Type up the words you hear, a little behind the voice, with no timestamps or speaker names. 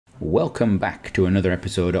Welcome back to another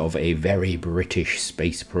episode of a very British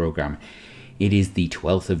space program. It is the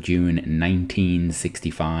 12th of June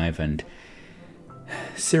 1965 and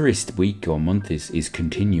Sirius week or month is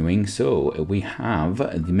continuing, so we have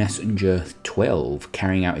the Messenger 12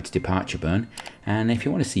 carrying out its departure burn, and if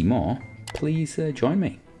you want to see more, please join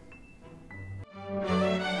me.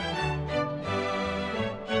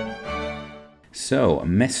 So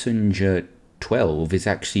Messenger 12 is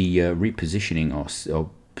actually repositioning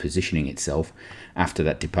or positioning itself after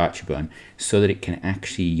that departure burn so that it can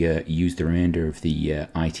actually use the remainder of the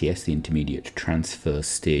ITS, the intermediate transfer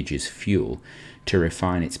stage's fuel, to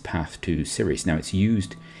refine its path to Sirius. Now it's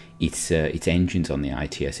used its engines on the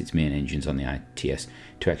ITS, its main engines on the ITS,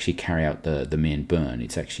 to actually carry out the main burn.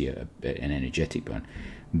 It's actually an energetic burn.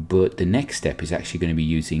 But the next step is actually going to be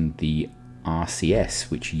using the RCS,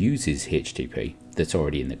 which uses HTP that's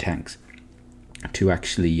already in the tanks, to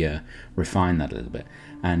actually refine that a little bit.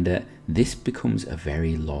 And this becomes a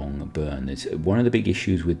very long burn. There's one of the big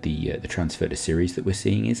issues with the transfer to Sirius that we're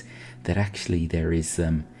seeing is that actually there is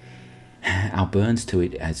our burns to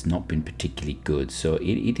it has not been particularly good, so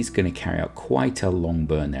it is going to carry out quite a long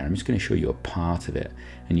burn there. I'm just going to show you a part of it,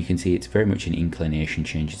 and you can see it's very much an inclination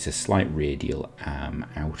change. It's a slight radial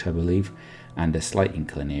out, I believe, and a slight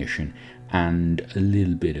inclination, and a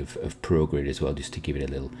little bit of prograde as well, just to give it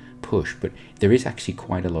a little push. But there is actually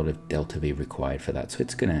quite a lot of delta V required for that, so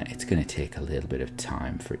it's gonna take a little bit of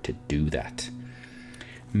time for it to do that.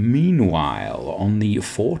 Meanwhile, on the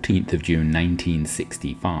 14th of June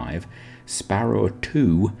 1965, Sparrow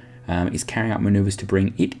 2 is carrying out maneuvers to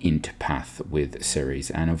bring it into path with Sirius,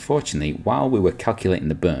 and unfortunately, while we were calculating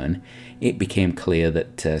the burn, it became clear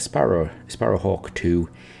that Sparrowhawk 2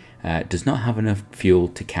 does not have enough fuel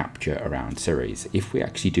to capture around Sirius. If we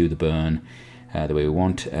actually do the burn the way we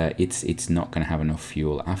want, it's not going to have enough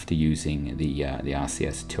fuel after using the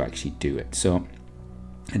RCS to actually do it. So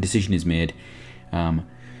a decision is made.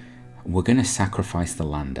 We're going to sacrifice the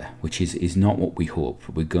lander, which is not what we hope.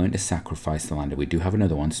 We're going to sacrifice the lander. We do have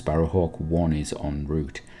another one. Sparrowhawk 1 is en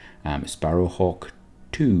route. Sparrowhawk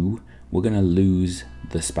 2, we're going to lose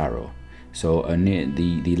the Sparrow. So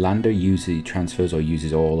the lander transfers or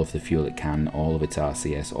uses all of the fuel it can, all of its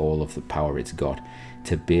RCS, all of the power it's got,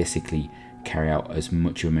 to basically carry out as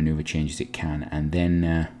much of a maneuver change as it can, and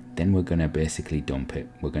then we're going to basically dump it.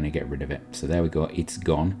 We're going to get rid of it. So there we go. It's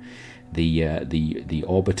gone. The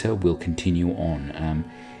orbiter will continue on.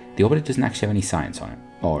 The orbiter doesn't actually have any science on it,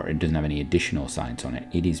 or it doesn't have any additional science on it.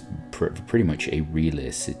 It is pretty much a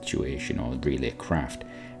relay situation, or relay craft.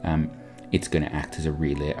 It's going to act as a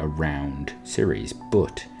relay around Sirius,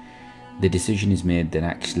 but the decision is made that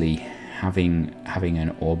actually having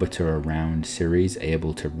an orbiter around Sirius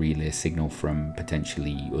able to relay signal from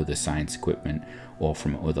potentially other science equipment or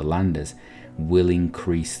from other landers will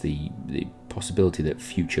increase the possibility that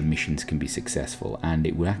future missions can be successful, and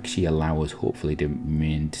it will actually allow us hopefully to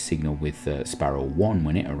remain signal with Sparrow 1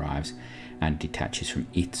 when it arrives and detaches from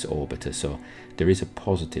its orbiter. So there is a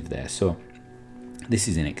positive there. So this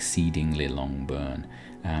is an exceedingly long burn.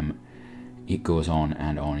 It goes on,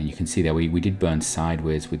 and you can see that we did burn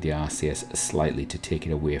sideways with the RCS slightly to take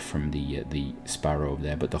it away from the Sparrow over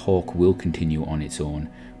there, but the Hawk will continue on its own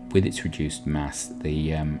with its reduced mass.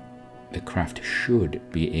 The craft should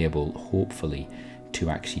be able, hopefully, to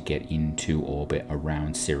actually get into orbit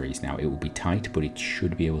around Sirius. Now it will be tight, but it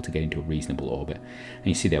should be able to get into a reasonable orbit. And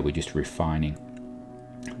you see there we're just refining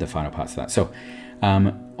the final parts of that. So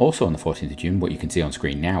also on the 14th of June, what you can see on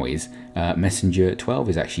screen now is Messenger 12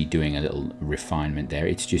 is actually doing a little refinement there.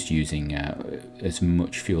 It's just using as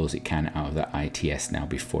much fuel as it can out of the ITS now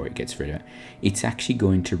before it gets rid of it. It's actually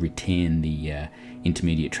going to retain the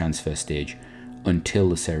intermediate transfer stage until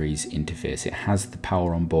the Sirius interface. It has the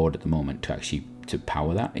power on board at the moment to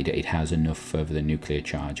power that. It has enough for the nuclear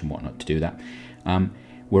charge and whatnot to do that.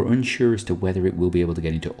 We're unsure as to whether it will be able to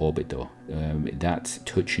get into orbit though. That's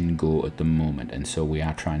touch and go at the moment, and so we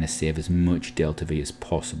are trying to save as much delta V as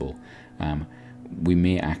possible. We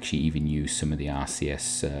may actually even use some of the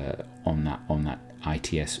RCS on that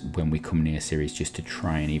ITS when we come near Sirius, just to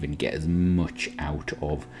try and even get as much out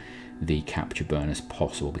of the capture burn as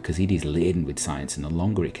possible, because it is laden with science, and the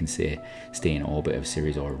longer it can stay in orbit of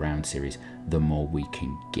Sirius or around Sirius, the more we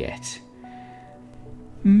can get.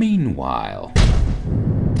 Meanwhile,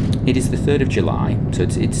 it is the 3rd of July, so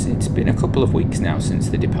it's been a couple of weeks now since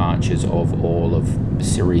the departures of all of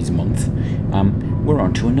Sirius month. We're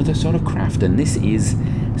on to another sort of craft, and this is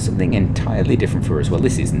something entirely different for us. Well,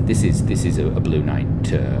 this isn't. This is a Blue Knight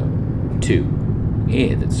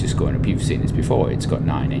 2A that's just going up. You've seen this before. It's got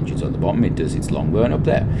 9 engines on the bottom. It does its long burn up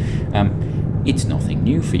there. It's nothing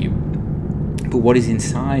new for you. But what is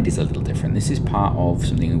inside is a little different. This is part of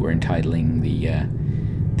something that we're entitling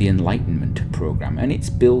the Enlightenment program, and it's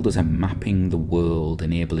billed as a mapping the world,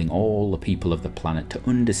 enabling all the people of the planet to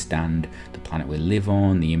understand the planet we live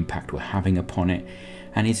on, the impact we're having upon it,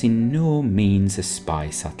 and it's in no means a spy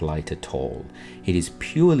satellite at all. It is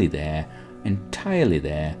purely there, entirely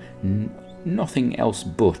there, nothing else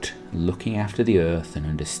but looking after the Earth and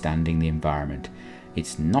understanding the environment.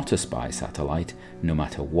 It's not a spy satellite, no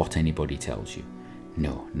matter what anybody tells you.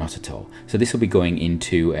 No, not at all. So this will be going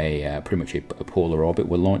into pretty much a polar orbit.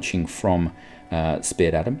 We're launching from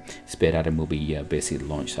Spade Adam. Spade Adam will be basically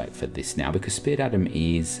the launch site for this now, because Spade Adam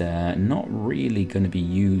is not really going to be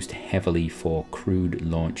used heavily for crewed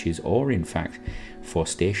launches or in fact for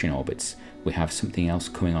station orbits. We have something else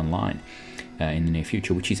coming online in the near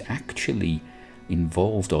future, which is actually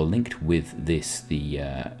involved or linked with this,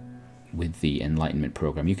 with the Enlightenment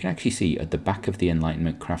program. You can actually see at the back of the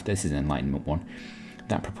Enlightenment craft, this is Enlightenment 1,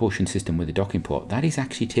 that propulsion system with the docking port, that is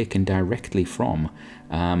actually taken directly from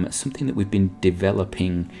something that we've been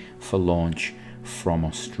developing for launch from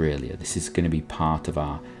Australia. This is going to be part of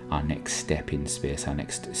our next step in space, our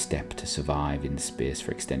next step to survive in space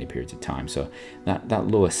for extended periods of time. So that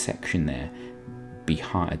lower section there,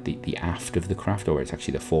 behind the aft of the craft, or it's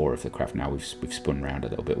actually the fore of the craft now, we've spun around a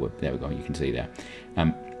little bit, there we go, you can see there.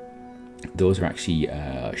 Those are actually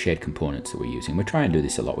shared components that we're using. We're trying to do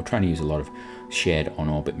this a lot. We're trying to use a lot of shared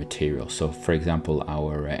on-orbit material. So, for example,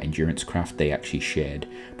 our endurance craft, they actually shared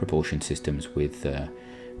propulsion systems with the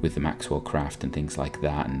Maxwell craft and things like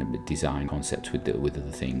that, and the design concepts with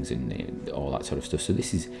other things and all that sort of stuff. So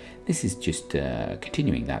this is just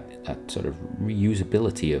continuing that sort of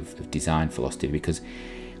reusability of design philosophy, because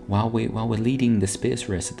while we're leading the space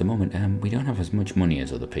race at the moment, we don't have as much money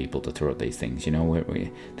as other people to throw at these things. You know,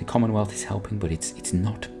 the Commonwealth is helping, but it's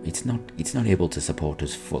not able to support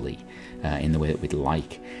us fully in the way that we'd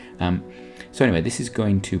like. So anyway, this is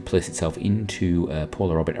going to place itself into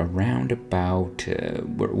polar orbit around about,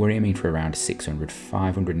 we're aiming for around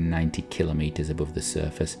 590 kilometers above the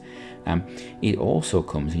surface. It also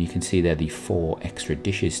comes, and you can see there the 4 extra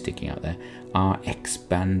dishes sticking out there, are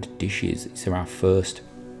X-band dishes. These are our first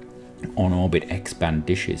on-orbit X-band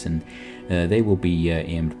dishes, and they will be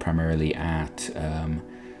aimed primarily at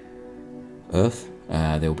Earth.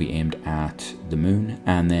 They'll be aimed at the moon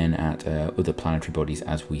and then at other planetary bodies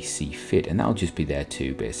as we see fit, and that'll just be there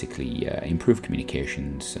to basically improve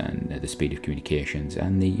communications and the speed of communications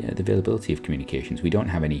and the availability of communications. We don't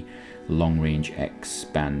have any long-range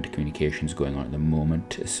X-band communications going on at the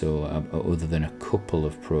moment, so other than a couple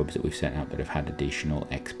of probes that we've sent out that have had additional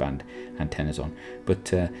X-band antennas on.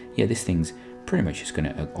 But yeah, this thing's pretty much just going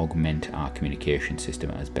to augment our communication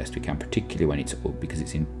system as best we can, particularly when it's up, because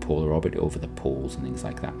it's in polar orbit over the poles and things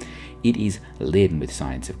like that. It is laden with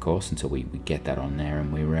science, of course, and so we get that on there,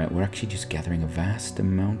 and we're actually just gathering a vast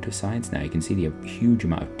amount of science now. You can see the huge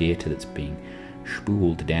amount of data that's being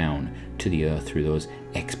spooled down to the Earth through those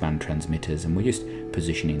X-band transmitters, and we're just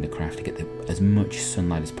positioning the craft to get as much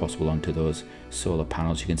sunlight as possible onto those solar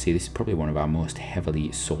panels. You can see this is probably one of our most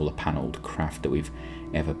heavily solar paneled craft that we've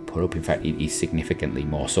ever put up. In fact, it is significantly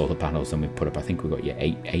more solar panels than we've put up. I think we've got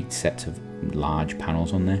eight sets of large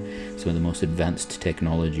panels on there. Some of the most advanced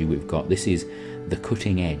technology we've got. This is the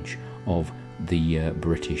cutting edge of the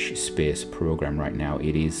British space program right now.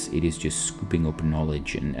 It is just scooping up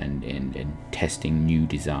knowledge and testing new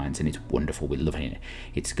designs, and it's wonderful. We're loving it.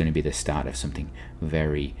 It's going to be the start of something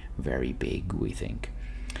very, very big, we think.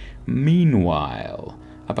 Meanwhile,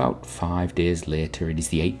 about 5 days later, it is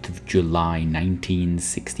the 8th of July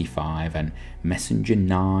 1965, and Messenger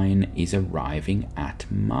 9 is arriving at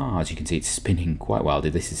Mars. You can see it's spinning quite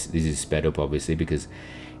wildly. This is sped up, obviously, because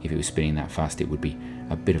if it was spinning that fast, it would be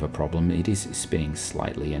a bit of a problem. It is spinning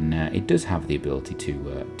slightly, and it does have the ability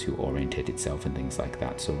to orientate itself and things like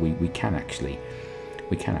that. So we can actually,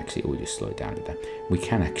 we'll just slow it down to that. We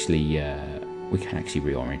can actually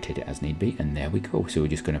reorientate it as need be, and there we go. So we're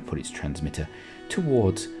just going to put its transmitter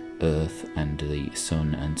towards Earth and the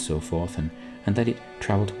Sun and so forth, and let it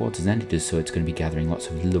travel towards us, and it does so. It's going to be gathering lots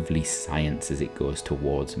of lovely science as it goes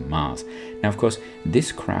towards Mars. Now, of course,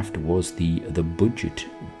 this craft was the budget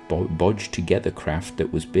bodged together craft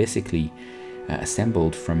that was basically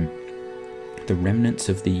assembled from the remnants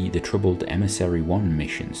of the troubled Emissary 1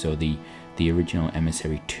 mission. So the original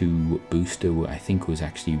Emissary 2 booster, I think, was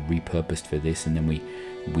actually repurposed for this, and then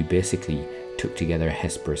we basically took together a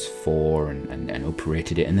Hesperus 4 and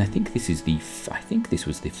operated it. And I think this was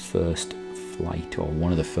the first flight, or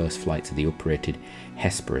one of the first flights of the uprated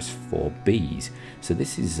Hesperus 4Bs. So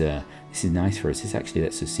this is nice for us. This actually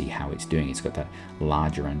lets us see how it's doing. It's got that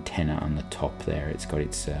larger antenna on the top there. It's got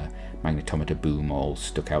its magnetometer boom all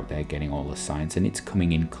stuck out there, getting all the science, and it's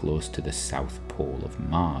coming in close to the south pole of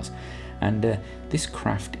Mars. And this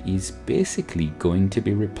craft is basically going to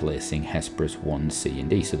be replacing Hesperus 1C and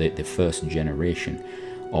D, so the first generation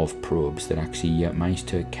of probes that actually managed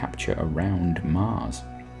to capture around Mars.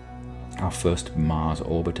 Our first Mars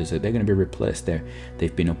orbiters, they're going to be replaced.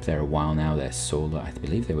 They've been up there a while now. They're solar, I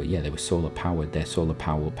believe they were solar powered. Their solar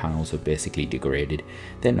power panels have basically degraded.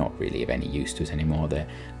 They're not really of any use to us anymore.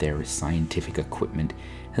 Their scientific equipment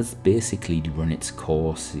has basically run its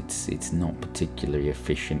course. It's not particularly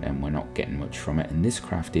efficient, and we're not getting much from it. And this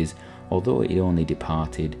craft is, although it only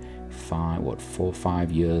departed 4 or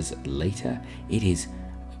 5 years later, it is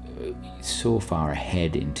so far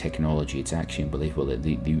ahead in technology. It's actually unbelievable.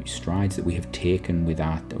 The strides that we have taken with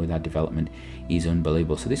our development is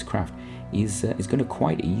unbelievable. So this craft is going to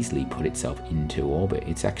quite easily put itself into orbit.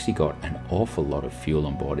 It's actually got an awful lot of fuel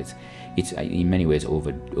on board. It's in many ways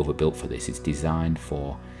overbuilt for this. It's designed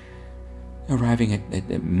for arriving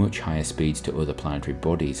at much higher speeds to other planetary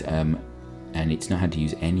bodies. And it's not had to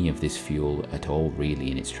use any of this fuel at all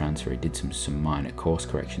really in its transfer. It did some minor course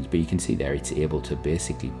corrections, but you can see there it's able to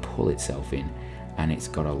basically pull itself in, and it's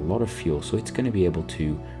got a lot of fuel, so it's going to be able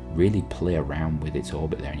to really play around with its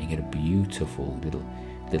orbit there, and you get a beautiful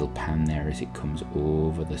little pan there as it comes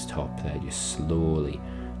over this top there, just slowly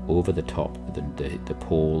over the top of the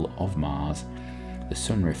pole of Mars. The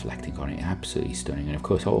sun reflecting on it, absolutely stunning. And of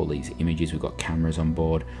course all these images, we've got cameras on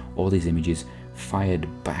board, all these images fired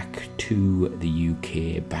back to the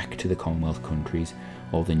UK, back to the Commonwealth countries.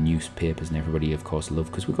 All the newspapers and everybody of course love,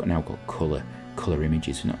 because we've now got colour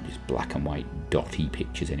images, not just black and white dotty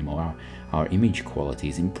pictures anymore. Our image quality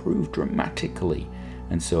has improved dramatically,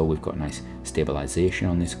 and so we've got nice stabilization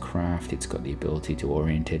on this craft. It's got the ability to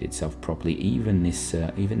orientate itself properly. Even this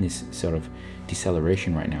sort of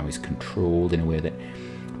deceleration right now is controlled in a way that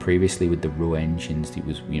previously with the row engines it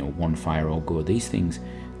was one fire or go. These things,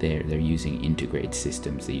 they're using integrated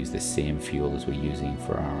systems. They use the same fuel as we're using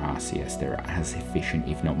for our RCS. They're as efficient,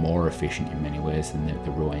 if not more efficient in many ways than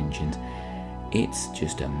the row engines. It's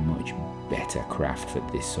just a much better craft for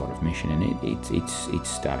this sort of mission, and it's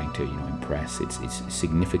starting to impress. It's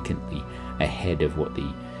significantly ahead of what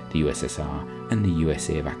the USSR and the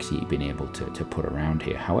USA have actually been able to put around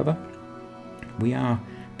here. However, we are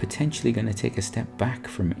potentially going to take a step back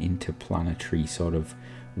from interplanetary sort of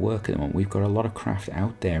work at the moment. We've got a lot of craft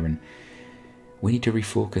out there, and we need to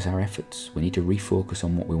refocus our efforts. We need to refocus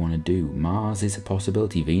on what we want to do. Mars is a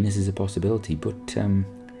possibility, Venus is a possibility, but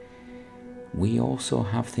we also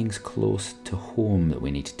have things close to home that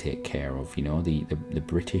we need to take care of. The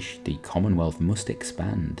British, the Commonwealth must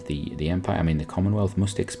expand. The Empire, the Commonwealth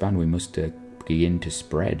must expand. We must begin to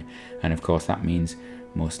spread, and of course that means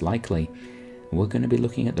most likely we're going to be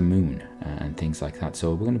looking at the moon and things like that.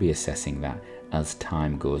 So we're going to be assessing that as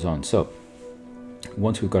time goes on. So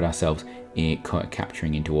once we've got ourselves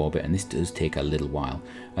capturing into orbit, and this does take a little while,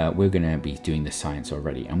 we're going to be doing the science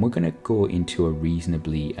already, and we're going to go into a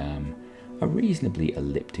reasonably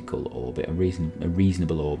elliptical orbit, a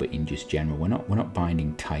reasonable orbit in just general. We're not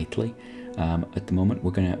binding tightly at the moment.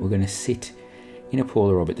 We're gonna sit in a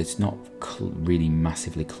polar orbit that's not really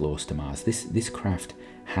massively close to Mars. This craft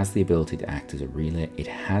has the ability to act as a relay. It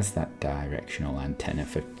has that directional antenna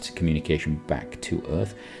for communication back to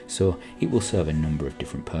Earth, so it will serve a number of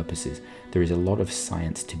different purposes. There is a lot of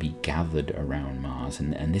science to be gathered around Mars,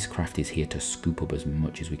 and this craft is here to scoop up as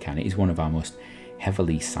much as we can. It is one of our most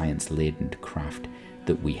heavily science-laden craft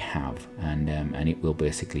that we have, and it will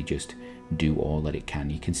basically just do all that it can.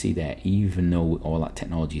 You can see there, even though all that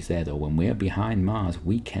technology is there, though, when we're behind Mars,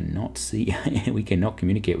 we cannot see, we cannot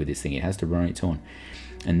communicate with this thing. It has to run on its own.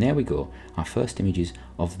 And there we go, our first images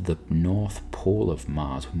of the North Pole of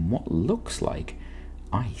Mars, what looks like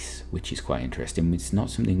ice, which is quite interesting. It's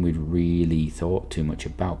not something we'd really thought too much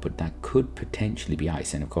about, but that could potentially be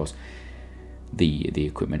ice. And of course, the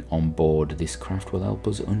equipment on board this craft will help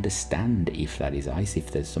us understand if that is ice,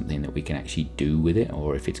 if there's something that we can actually do with it,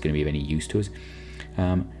 or if it's going to be of any use to us.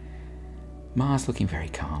 Mars looking very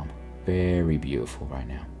calm, very beautiful right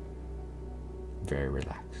now, very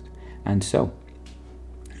relaxed. And so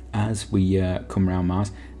as we come around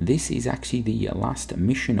Mars, this is actually the last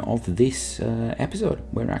mission of this episode.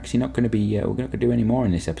 We're actually not going to be we're not going to do any more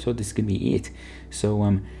in this episode. This is going to be it.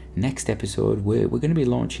 So next episode we're going to be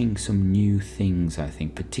launching some new things, I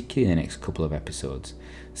think, particularly in the next couple of episodes.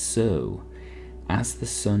 So as the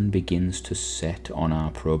sun begins to set on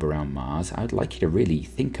our probe around Mars, I'd like you to really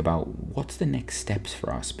think about what's the next steps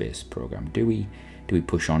for our space program. Do we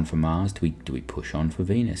push on for Mars? Do we push on for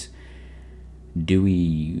Venus? Do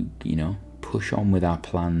we, push on with our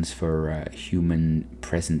plans for human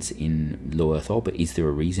presence in low Earth orbit? Is there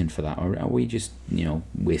a reason for that, or are we just,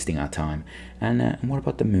 wasting our time? And what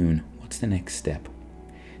about the moon? What's the next step?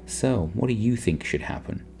 So, what do you think should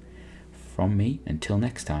happen? From me, until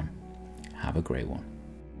next time, have a great one.